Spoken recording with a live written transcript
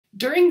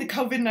During the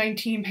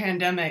COVID-19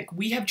 pandemic,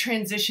 we have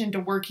transitioned to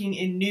working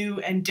in new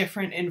and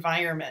different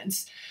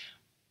environments.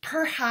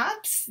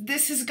 Perhaps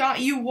this has got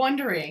you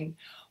wondering,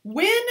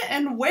 when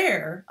and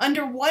where,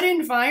 under what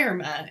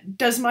environment,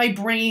 does my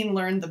brain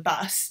learn the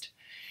best?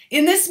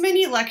 In this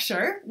mini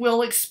lecture,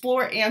 we'll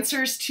explore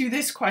answers to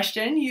this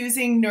question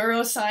using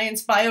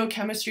neuroscience,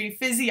 biochemistry,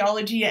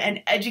 physiology,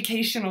 and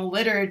educational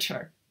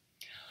literature.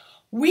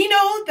 We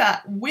know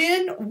that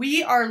when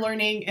we are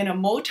learning in a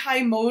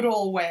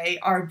multimodal way,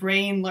 our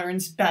brain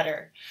learns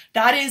better.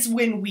 That is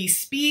when we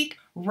speak,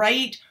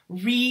 write,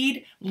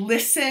 read,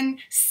 listen,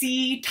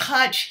 see,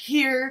 touch,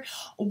 hear.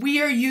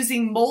 We are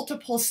using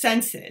multiple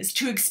senses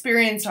to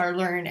experience our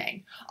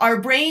learning. Our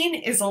brain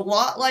is a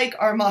lot like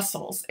our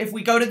muscles. If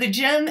we go to the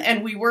gym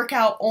and we work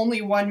out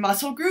only one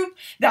muscle group,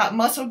 that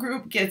muscle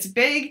group gets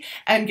big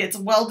and gets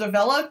well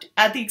developed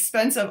at the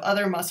expense of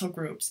other muscle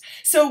groups.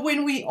 So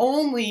when we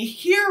only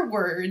hear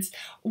words,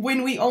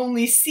 when we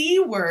only see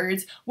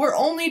words, we're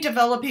only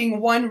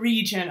developing one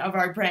region of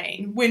our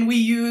brain. When we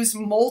use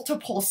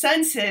multiple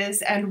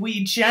senses and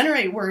we generate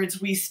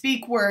words, we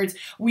speak words,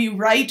 we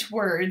write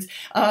words,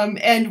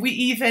 and we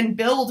even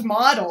build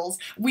models,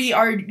 we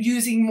are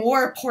using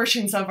more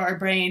portions of our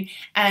brain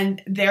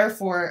and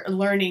therefore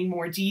learning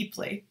more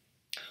deeply.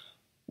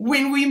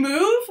 When we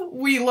move,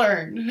 we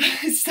learn.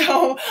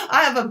 So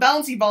I have a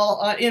bouncy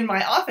ball in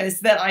my office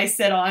that I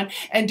sit on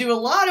and do a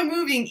lot of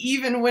moving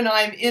even when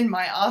I'm in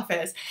my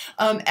office.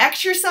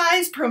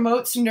 Exercise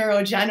promotes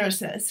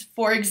neurogenesis.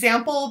 For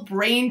example,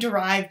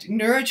 brain-derived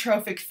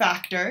neurotrophic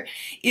factor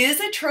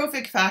is a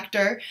trophic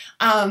factor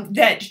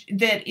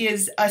that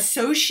is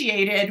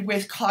associated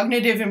with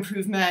cognitive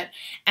improvement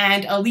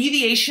and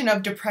alleviation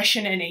of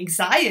depression and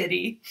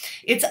anxiety.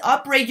 It's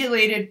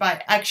upregulated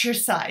by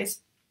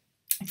exercise.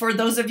 For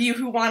those of you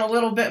who want a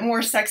little bit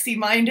more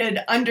sexy-minded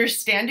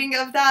understanding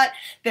of that,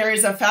 there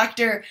is a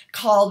factor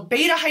called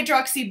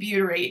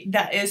beta-hydroxybutyrate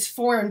that is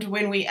formed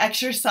when we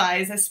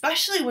exercise,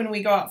 especially when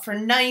we go out for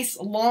nice,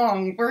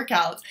 long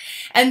workouts.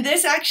 And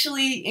this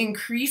actually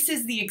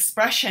increases the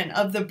expression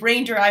of the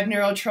brain-derived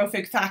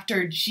neurotrophic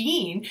factor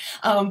gene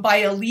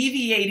by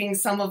alleviating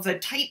some of the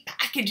tight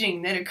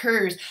packaging that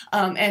occurs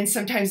and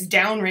sometimes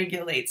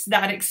downregulates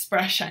that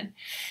expression.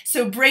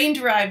 So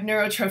brain-derived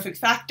neurotrophic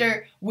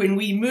factor, when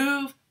we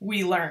move,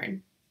 we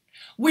learn.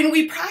 When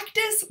we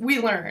practice, we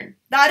learn.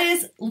 That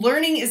is,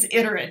 learning is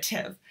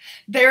iterative.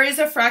 There is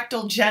a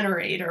fractal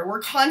generator.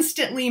 We're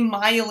constantly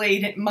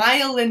myelinating.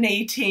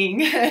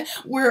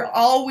 We're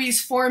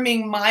always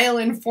forming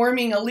myelin,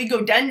 forming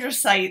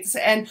oligodendrocytes,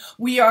 and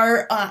we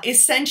are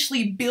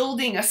essentially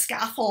building a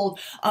scaffold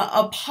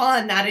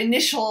upon that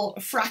initial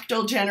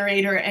fractal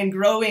generator and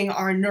growing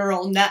our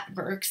neural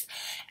networks.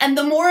 And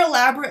the more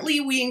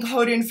elaborately we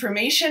encode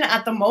information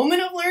at the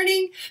moment of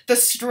learning, the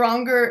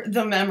stronger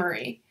the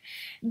memory.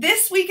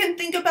 This we can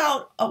think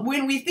about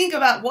when we think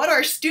about what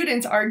our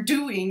students are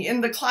doing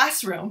in the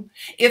classroom.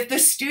 If the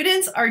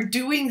students are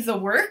doing the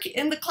work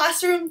in the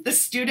classroom, the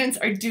students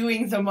are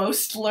doing the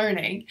most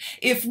learning.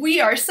 If we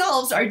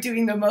ourselves are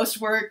doing the most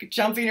work,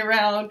 jumping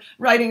around,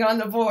 writing on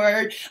the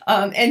board,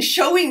 and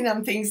showing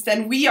them things,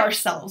 then we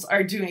ourselves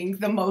are doing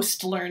the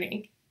most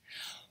learning.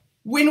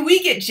 When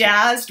we get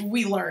jazzed,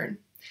 we learn.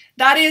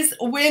 That is,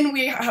 when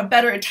we have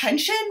better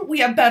attention, we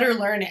have better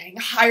learning.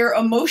 Higher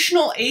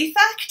emotional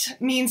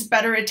affect means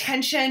better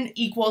attention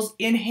equals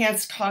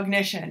enhanced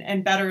cognition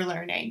and better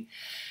learning.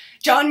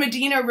 John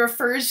Medina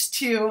refers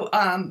to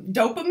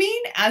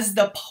dopamine as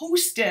the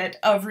post-it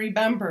of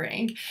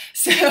remembering.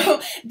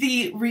 So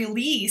the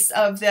release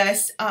of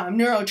this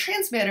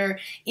neurotransmitter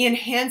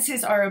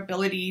enhances our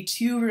ability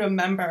to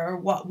remember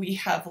what we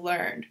have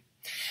learned.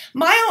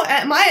 Maya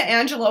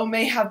Angelou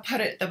may have put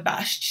it the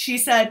best. She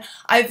said,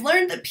 "I've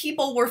learned that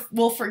people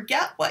will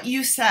forget what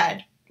you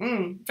said."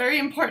 Very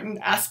important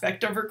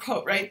aspect of her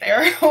quote right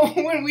there.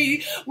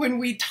 When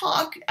we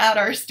talk at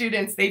our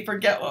students, they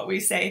forget what we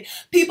say.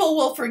 People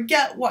will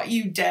forget what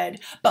you did,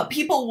 but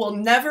people will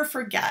never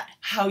forget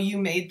how you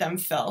made them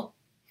feel.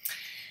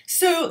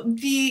 So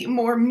the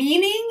more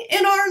meaning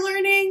in our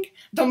learning,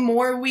 the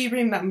more we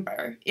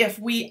remember. If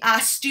we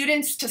ask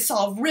students to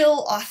solve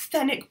real,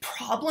 authentic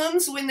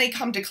problems when they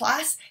come to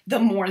class, the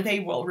more they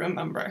will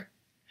remember.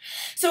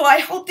 So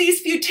I hope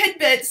these few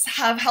tidbits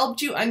have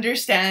helped you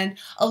understand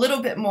a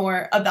little bit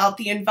more about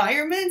the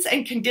environments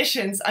and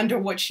conditions under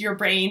which your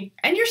brain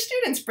and your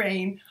student's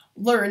brain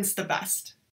learns the best.